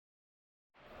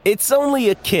It's only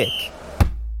a kick,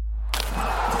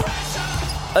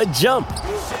 a jump,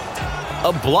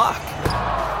 a block.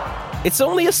 It's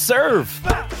only a serve.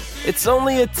 It's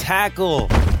only a tackle,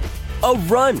 a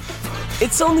run.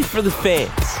 It's only for the fans.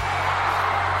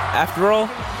 After all,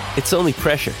 it's only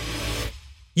pressure.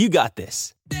 You got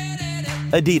this.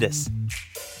 Adidas.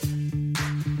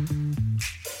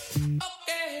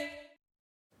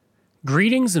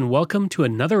 Greetings and welcome to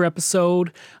another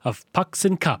episode of Pucks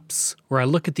and Cups, where I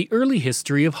look at the early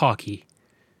history of hockey.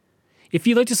 If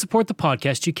you'd like to support the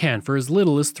podcast, you can for as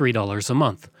little as $3 a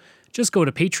month. Just go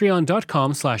to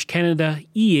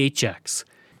patreon.com/CanadaEHX.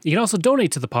 You can also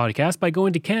donate to the podcast by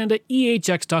going to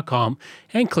CanadaEHX.com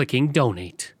and clicking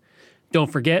Donate.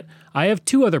 Don't forget, I have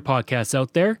two other podcasts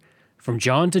out there, From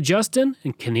John to Justin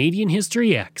and Canadian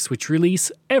History X, which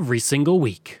release every single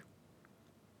week.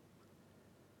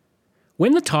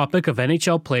 When the topic of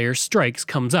NHL player strikes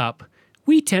comes up,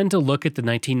 we tend to look at the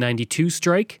 1992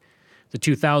 strike, the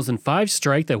 2005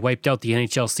 strike that wiped out the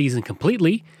NHL season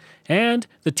completely, and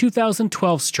the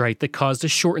 2012 strike that caused a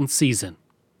shortened season.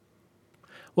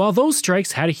 While those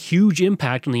strikes had a huge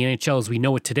impact on the NHL as we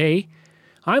know it today,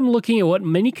 I'm looking at what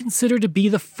many consider to be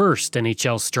the first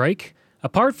NHL strike,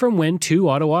 apart from when two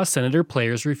Ottawa Senator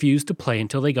players refused to play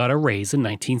until they got a raise in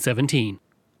 1917.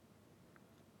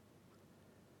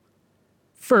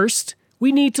 First,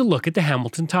 we need to look at the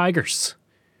Hamilton Tigers.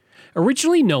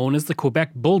 Originally known as the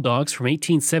Quebec Bulldogs from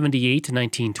 1878 to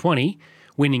 1920,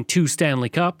 winning 2 Stanley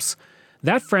Cups,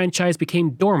 that franchise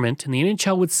became dormant and the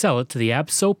NHL would sell it to the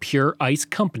Abso Pure Ice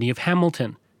Company of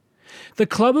Hamilton. The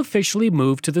club officially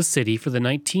moved to the city for the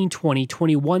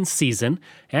 1920-21 season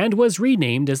and was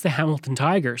renamed as the Hamilton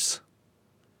Tigers.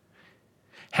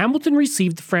 Hamilton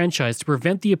received the franchise to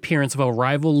prevent the appearance of a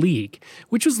rival league,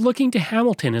 which was looking to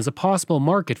Hamilton as a possible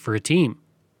market for a team.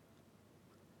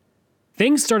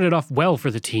 Things started off well for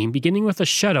the team, beginning with a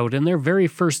shutout in their very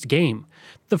first game,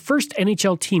 the first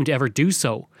NHL team to ever do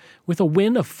so, with a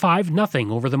win of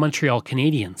 5-0 over the Montreal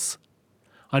Canadiens.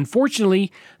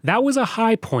 Unfortunately, that was a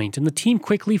high point and the team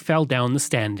quickly fell down the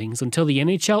standings until the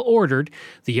NHL ordered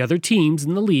the other teams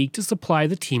in the league to supply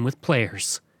the team with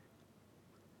players.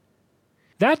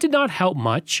 That did not help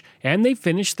much, and they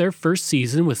finished their first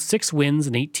season with 6 wins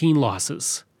and 18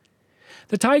 losses.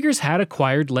 The Tigers had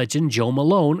acquired legend Joe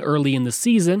Malone early in the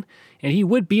season, and he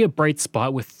would be a bright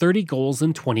spot with 30 goals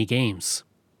in 20 games.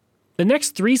 The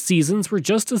next 3 seasons were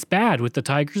just as bad, with the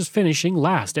Tigers finishing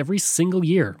last every single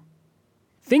year.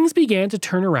 Things began to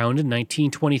turn around in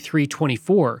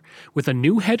 1923-24 with a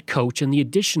new head coach and the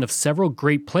addition of several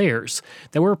great players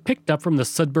that were picked up from the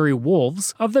Sudbury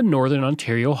Wolves of the Northern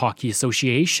Ontario Hockey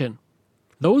Association.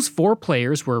 Those 4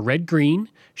 players were Red Green,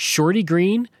 Shorty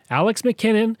Green, Alex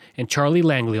McKinnon, and Charlie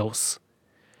Langlios.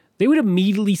 They would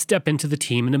immediately step into the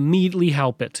team and immediately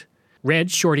help it.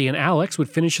 Red, Shorty, and Alex would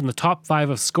finish in the top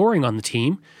 5 of scoring on the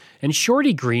team, and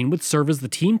Shorty Green would serve as the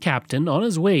team captain on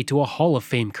his way to a Hall of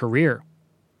Fame career.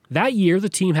 That year, the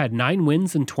team had 9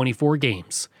 wins in 24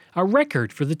 games, a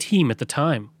record for the team at the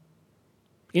time.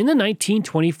 In the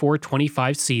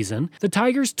 1924-25 season, the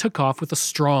Tigers took off with a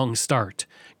strong start,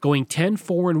 going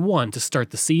 10-4-1 to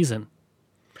start the season.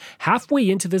 Halfway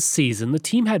into this season, the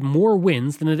team had more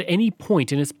wins than at any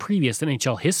point in its previous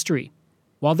NHL history.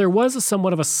 While there was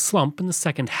somewhat of a slump in the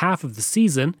second half of the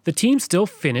season, the team still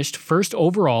finished first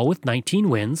overall with 19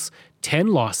 wins, 10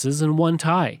 losses, and 1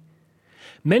 tie.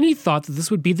 Many thought that this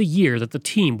would be the year that the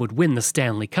team would win the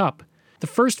Stanley Cup, the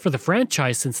first for the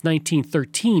franchise since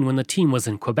 1913 when the team was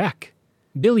in Quebec.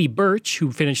 Billy Birch,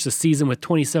 who finished the season with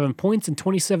 27 points in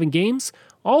 27 games,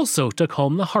 also took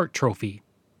home the Hart Trophy.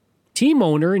 Team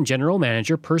owner and general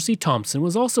manager Percy Thompson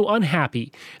was also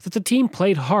unhappy that the team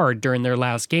played hard during their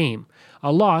last game,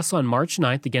 a loss on March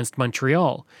 9th against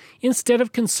Montreal, instead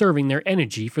of conserving their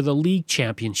energy for the League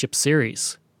Championship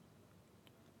Series.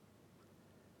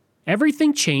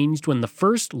 Everything changed when the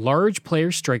first large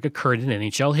player strike occurred in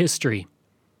NHL history.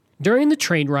 During the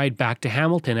train ride back to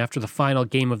Hamilton after the final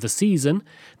game of the season,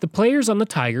 the players on the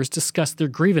Tigers discussed their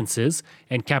grievances,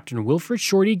 and Captain Wilfred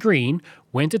Shorty Green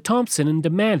went to Thompson and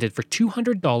demanded for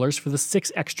 $200 for the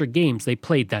 6 extra games they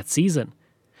played that season.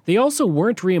 They also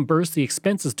weren't reimbursed the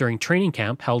expenses during training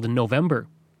camp held in November.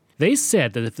 They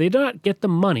said that if they did not get the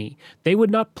money, they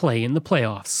would not play in the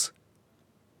playoffs.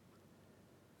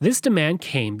 This demand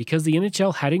came because the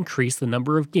NHL had increased the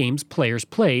number of games players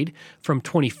played from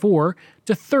 24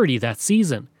 to 30 that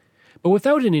season, but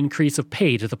without an increase of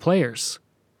pay to the players.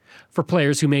 For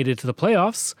players who made it to the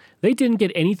playoffs, they didn't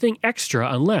get anything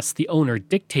extra unless the owner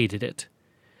dictated it.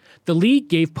 The league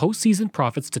gave postseason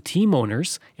profits to team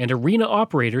owners and arena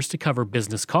operators to cover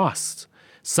business costs,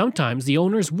 Sometimes the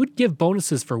owners would give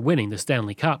bonuses for winning the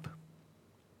Stanley Cup.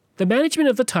 The management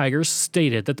of the Tigers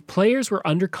stated that the players were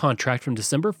under contract from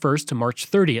December 1st to March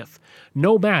 30th,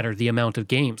 no matter the amount of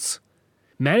games.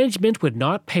 Management would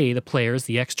not pay the players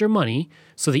the extra money,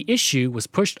 so the issue was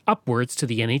pushed upwards to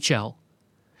the NHL.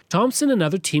 Thompson and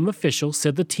other team officials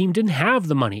said the team didn't have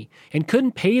the money and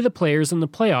couldn't pay the players in the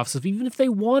playoffs even if they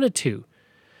wanted to.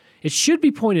 It should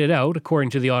be pointed out,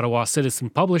 according to the Ottawa Citizen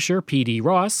publisher P.D.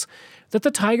 Ross, that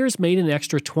the Tigers made an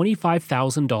extra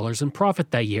 $25,000 in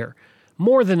profit that year,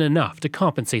 more than enough to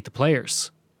compensate the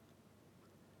players.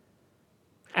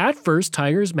 At first,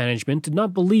 Tigers management did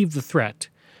not believe the threat,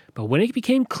 but when it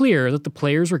became clear that the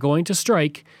players were going to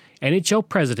strike, NHL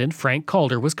president Frank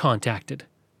Calder was contacted.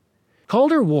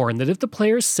 Calder warned that if the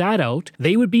players sat out,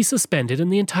 they would be suspended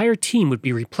and the entire team would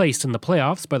be replaced in the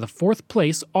playoffs by the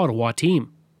fourth-place Ottawa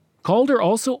team. Calder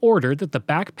also ordered that the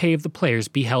back pay of the players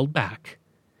be held back.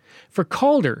 For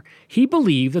Calder, he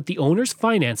believed that the owners'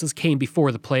 finances came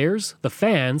before the players, the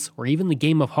fans, or even the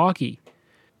game of hockey.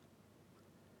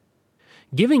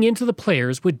 Giving in to the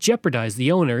players would jeopardize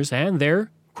the owners and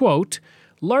their, quote,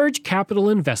 large capital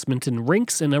investment in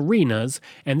rinks and arenas,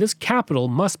 and this capital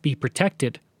must be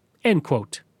protected, end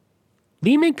quote.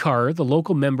 Lee McCarr, the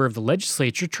local member of the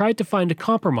legislature, tried to find a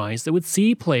compromise that would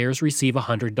see players receive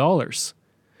 $100.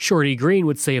 Shorty Green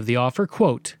would say of the offer,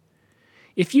 quote,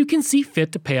 if you can see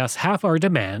fit to pay us half our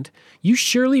demand, you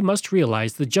surely must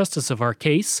realize the justice of our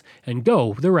case and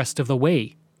go the rest of the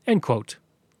way, end quote.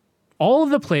 All of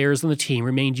the players on the team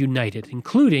remained united,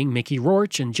 including Mickey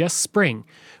Rourke and Jess Spring,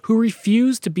 who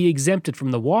refused to be exempted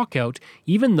from the walkout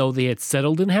even though they had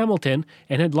settled in Hamilton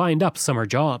and had lined up summer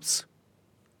jobs.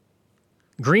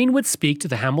 Green would speak to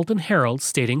the Hamilton Herald,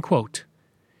 stating, quote,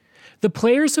 the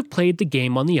players have played the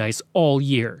game on the ice all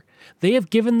year. They have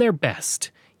given their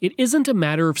best. It isn't a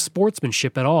matter of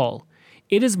sportsmanship at all.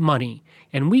 It is money,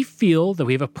 and we feel that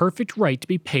we have a perfect right to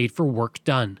be paid for work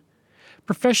done.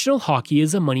 Professional hockey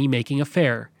is a money-making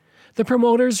affair. The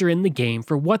promoters are in the game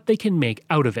for what they can make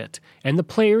out of it, and the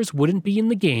players wouldn't be in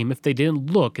the game if they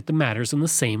didn't look at the matters in the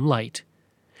same light.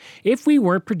 If we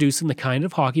weren't producing the kind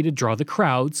of hockey to draw the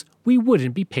crowds, we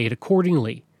wouldn't be paid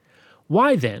accordingly.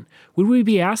 Why then would we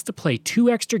be asked to play 2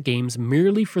 extra games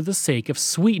merely for the sake of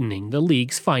sweetening the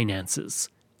league's finances?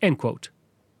 End quote.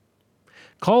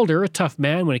 Calder, a tough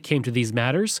man when it came to these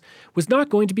matters, was not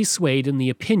going to be swayed in the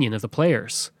opinion of the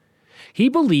players. He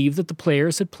believed that the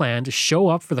players had planned to show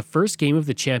up for the first game of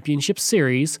the championship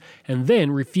series and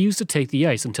then refuse to take the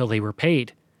ice until they were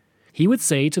paid. He would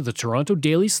say to the Toronto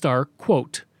Daily Star,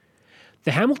 quote,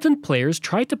 the Hamilton players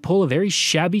tried to pull a very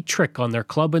shabby trick on their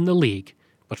club and the league,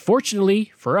 but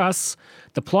fortunately for us,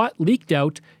 the plot leaked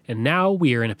out and now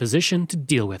we are in a position to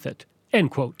deal with it, end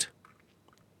quote.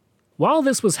 While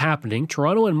this was happening,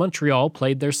 Toronto and Montreal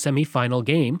played their semi-final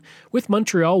game, with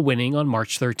Montreal winning on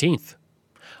March 13th.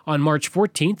 On March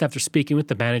 14th, after speaking with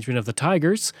the management of the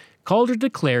Tigers, Calder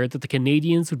declared that the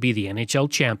Canadiens would be the NHL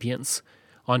champions.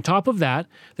 On top of that,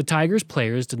 the Tigers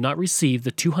players did not receive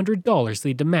the $200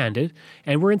 they demanded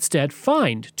and were instead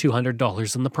fined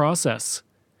 $200 in the process.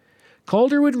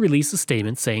 Calder would release a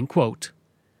statement saying, quote,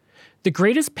 the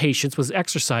greatest patience was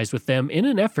exercised with them in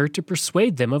an effort to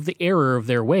persuade them of the error of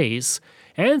their ways,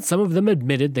 and some of them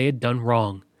admitted they had done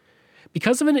wrong.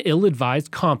 Because of an ill-advised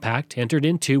compact entered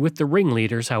into with the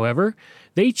ringleaders, however,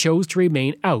 they chose to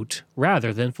remain out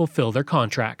rather than fulfill their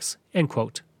contracts, end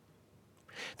quote.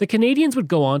 The Canadiens would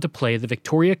go on to play the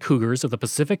Victoria Cougars of the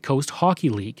Pacific Coast Hockey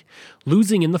League,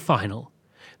 losing in the final.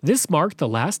 This marked the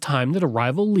last time that a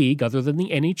rival league other than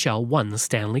the NHL won the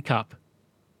Stanley Cup.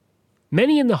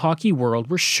 Many in the hockey world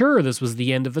were sure this was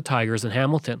the end of the Tigers in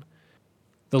Hamilton.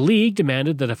 The league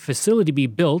demanded that a facility be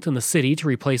built in the city to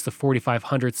replace the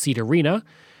 4,500-seat arena,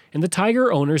 and the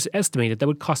Tiger owners estimated that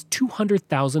would cost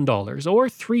 $200,000 or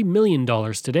 $3 million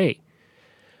today.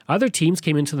 Other teams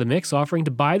came into the mix offering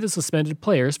to buy the suspended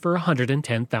players for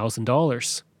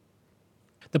 $110,000.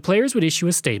 The players would issue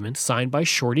a statement signed by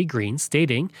Shorty Green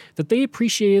stating that they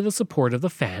appreciated the support of the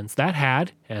fans that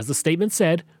had, as the statement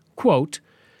said, quote,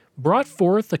 brought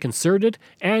forth a concerted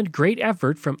and great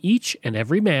effort from each and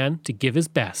every man to give his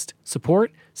best,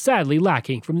 support sadly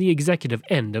lacking from the executive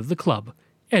end of the club,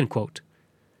 end quote.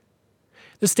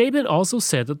 The statement also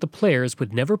said that the players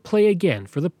would never play again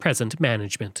for the present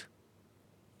management.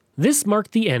 This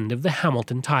marked the end of the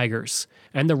Hamilton Tigers,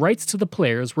 and the rights to the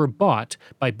players were bought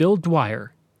by Bill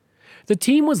Dwyer. The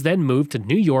team was then moved to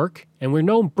New York and were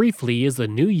known briefly as the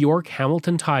New York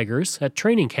Hamilton Tigers at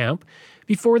training camp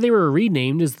before they were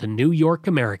renamed as the New York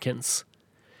Americans.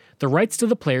 The rights to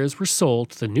the players were sold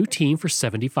to the new team for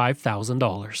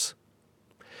 $75,000.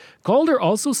 Calder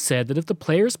also said that if the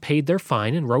players paid their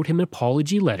fine and wrote him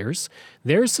apology letters,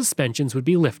 their suspensions would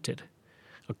be lifted.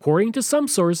 According to some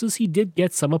sources, he did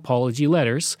get some apology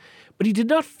letters, but he did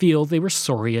not feel they were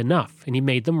sorry enough, and he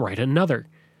made them write another.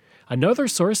 Another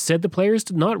source said the players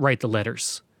did not write the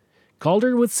letters.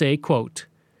 Calder would say, quote,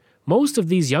 "Most of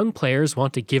these young players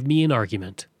want to give me an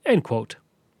argument," end quote.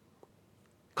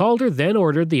 Calder then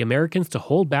ordered the Americans to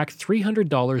hold back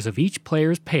 $300 of each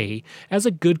player's pay as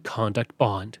a good conduct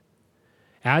bond.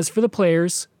 As for the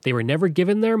players, they were never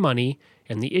given their money,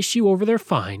 and the issue over their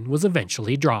fine was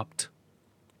eventually dropped.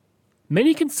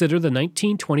 Many consider the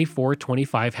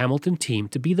 1924-25 Hamilton team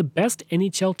to be the best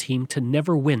NHL team to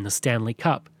never win the Stanley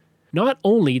Cup. Not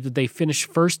only did they finish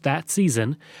first that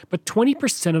season, but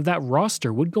 20% of that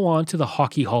roster would go on to the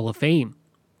Hockey Hall of Fame.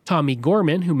 Tommy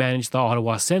Gorman, who managed the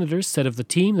Ottawa Senators, said of the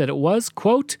team that it was,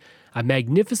 quote, "a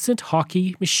magnificent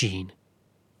hockey machine."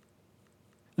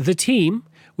 The team,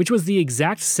 which was the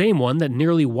exact same one that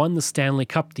nearly won the Stanley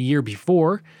Cup the year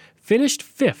before, finished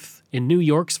 5th in New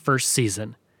York's first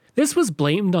season. This was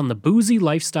blamed on the boozy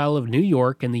lifestyle of New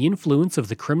York and the influence of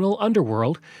the criminal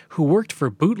underworld who worked for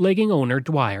bootlegging owner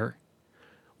Dwyer.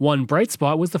 One bright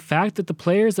spot was the fact that the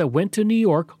players that went to New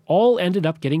York all ended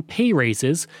up getting pay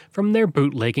raises from their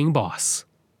bootlegging boss.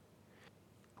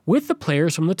 With the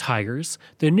players from the Tigers,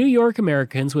 the New York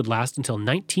Americans would last until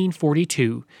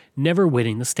 1942, never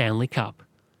winning the Stanley Cup.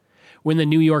 When the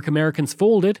New York Americans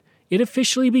folded, it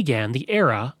officially began the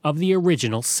era of the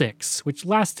original six, which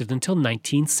lasted until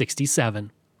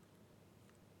 1967.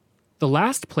 The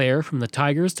last player from the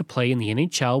Tigers to play in the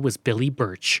NHL was Billy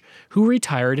Birch, who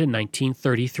retired in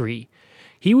 1933.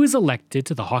 He was elected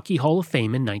to the Hockey Hall of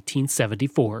Fame in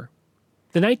 1974.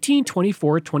 The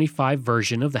 1924-25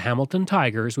 version of the Hamilton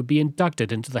Tigers would be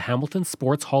inducted into the Hamilton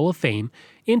Sports Hall of Fame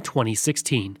in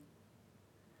 2016.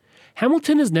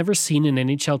 Hamilton has never seen an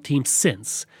NHL team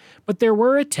since, but there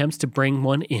were attempts to bring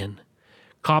one in.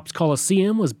 Copps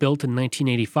Coliseum was built in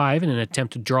 1985 in an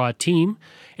attempt to draw a team,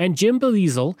 and Jim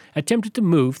Beazle attempted to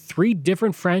move 3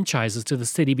 different franchises to the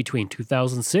city between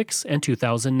 2006 and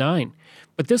 2009.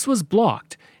 But this was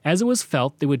blocked, as it was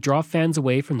felt they would draw fans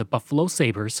away from the Buffalo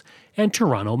Sabres and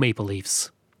Toronto Maple Leafs.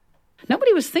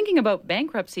 Nobody was thinking about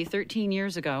bankruptcy 13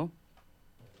 years ago.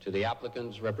 To the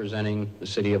applicants representing the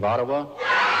City of Ottawa.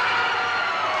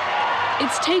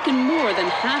 It's taken more than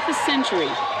half a century,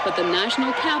 but the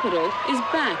national capital is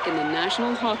back in the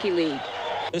National Hockey League.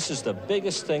 This is the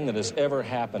biggest thing that has ever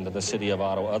happened to the City of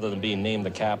Ottawa, other than being named the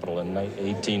capital in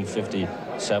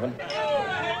 1857.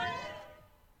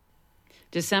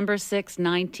 December 6,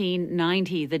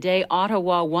 1990, the day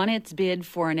Ottawa won its bid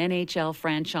for an NHL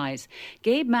franchise.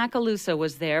 Gabe Macaluso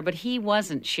was there, but he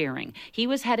wasn't cheering. He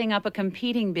was heading up a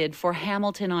competing bid for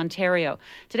Hamilton, Ontario.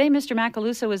 Today, Mr.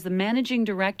 Macaluso is the managing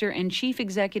director and chief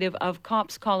executive of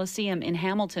Copps Coliseum in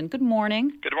Hamilton. Good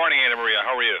morning. Good morning, Anna Maria.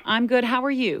 How are you? I'm good. How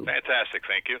are you? Fantastic,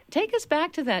 thank you. Take us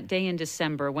back to that day in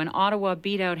December when Ottawa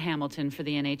beat out Hamilton for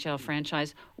the NHL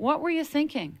franchise. What were you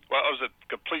thinking? Well, it was a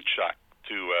complete shock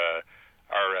to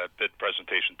our bid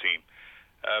presentation team.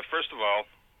 First of all,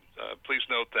 please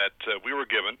note that we were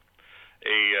given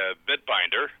a bid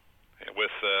binder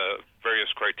with various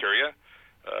criteria.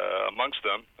 Amongst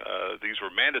them, these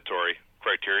were mandatory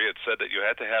criteria. It said that you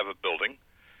had to have a building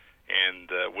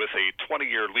and with a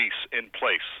 20-year lease in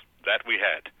place. That we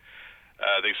had.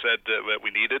 They said that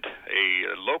we needed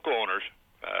a local owner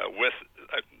with,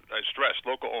 I stress,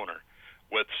 local owner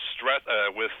with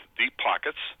deep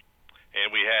pockets. And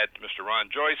we had Mr.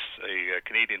 Ron Joyce, a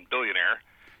Canadian billionaire,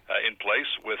 in place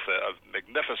with a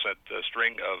magnificent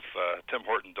string of Tim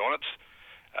Horton donuts,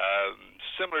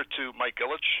 similar to Mike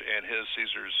Ilitch and his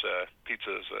Caesar's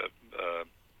Pizzas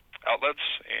outlets,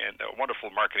 and a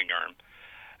wonderful marketing arm.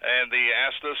 And they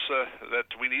asked us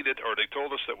that we needed, or they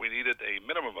told us that we needed a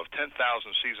minimum of 10,000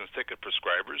 season ticket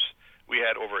prescribers. We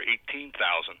had over 18,000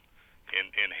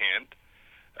 in hand.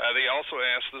 They also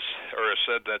asked us, or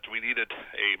said that we needed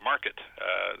a market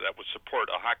that would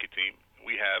support a hockey team.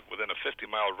 We have, within a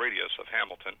 50-mile radius of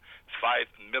Hamilton,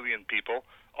 5 million people,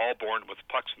 all born with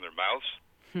pucks in their mouths.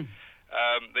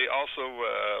 They also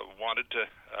wanted to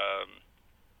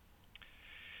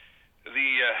the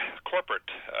corporate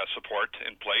support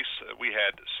in place. We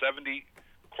had 70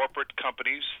 corporate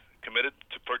companies committed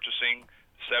to purchasing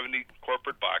 70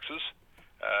 corporate boxes.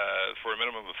 For a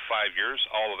minimum of 5 years.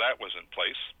 All of that was in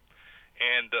place.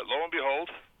 And lo and behold,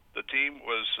 the teams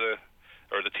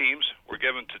were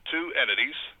given to 2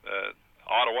 entities,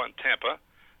 Ottawa and Tampa,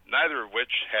 neither of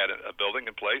which had a building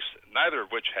in place, neither of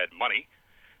which had money,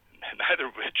 neither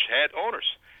of which had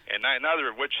owners, and neither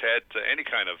of which had any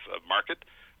kind of market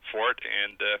for it.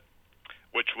 And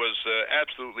which was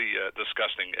absolutely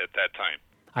disgusting at that time.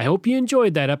 I hope you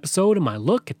enjoyed that episode of my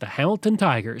look at the Hamilton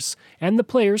Tigers and the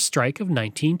Players' Strike of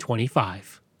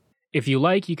 1925. If you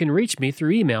like, you can reach me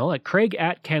through email at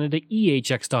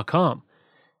craig@canadaehx.com.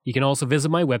 You can also visit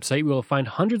my website where you'll find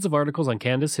hundreds of articles on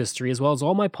Canada's history as well as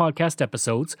all my podcast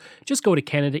episodes. Just go to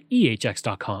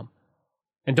canadaehx.com.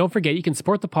 And don't forget, you can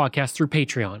support the podcast through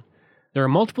Patreon. There are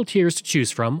multiple tiers to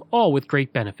choose from, all with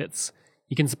great benefits.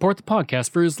 You can support the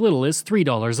podcast for as little as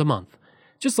 $3 a month,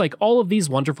 just like all of these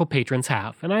wonderful patrons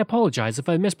have, and I apologize if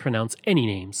I mispronounce any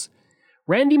names.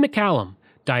 Randy McCallum,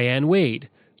 Diane Wade,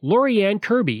 Lori-Ann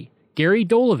Kirby, Gary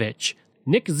Dolovich,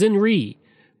 Nick Zinri,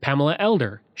 Pamela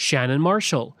Elder, Shannon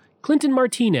Marshall, Clinton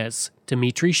Martinez,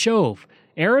 Dimitri Chauve,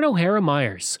 Aaron O'Hara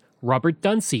Myers, Robert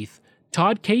Dunseith,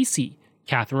 Todd Casey,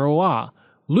 Catherine Roy,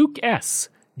 Luke S.,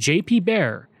 J.P.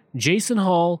 Bear, Jason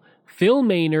Hall, Phil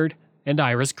Maynard, and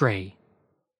Iris Gray.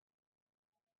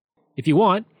 If you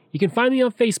want, you can find me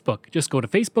on Facebook. Just go to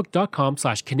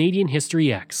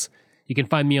facebook.com/CanadianHistoryX. You can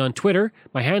find me on Twitter.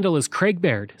 My handle is Craig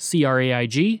Baird,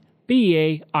 CraigBeard.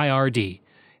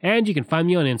 And you can find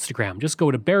me on Instagram. Just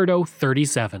go to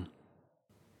Bairdo37.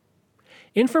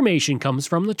 Information comes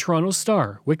from the Toronto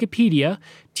Star, Wikipedia,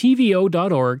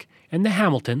 TVO.org, and the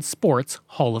Hamilton Sports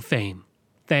Hall of Fame.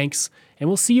 Thanks, and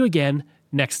we'll see you again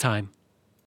next time.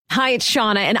 Hi, it's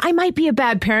Shauna, and I might be a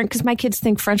bad parent because my kids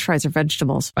think French fries are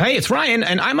vegetables. Hey, it's Ryan,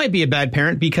 and I might be a bad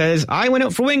parent because I went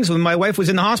out for wings when my wife was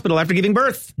in the hospital after giving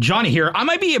birth. Johnny here. I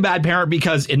might be a bad parent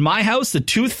because in my house, the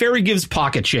tooth fairy gives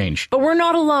pocket change. But we're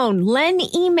not alone. Len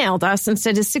emailed us and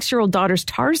said his 6-year-old daughter's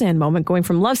Tarzan moment going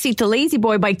from love seat to lazy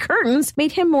boy by curtains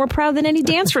made him more proud than any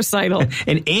dance recital.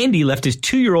 And Andy left his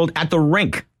 2-year-old at the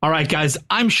rink. All right, guys,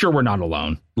 I'm sure we're not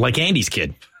alone. Like Andy's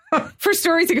kid. For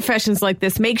stories and confessions like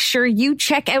this, make sure you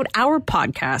check out our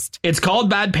podcast. It's called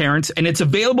Bad Parents, and it's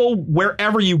available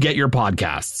wherever you get your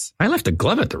podcasts. I left a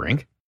glove at the rink.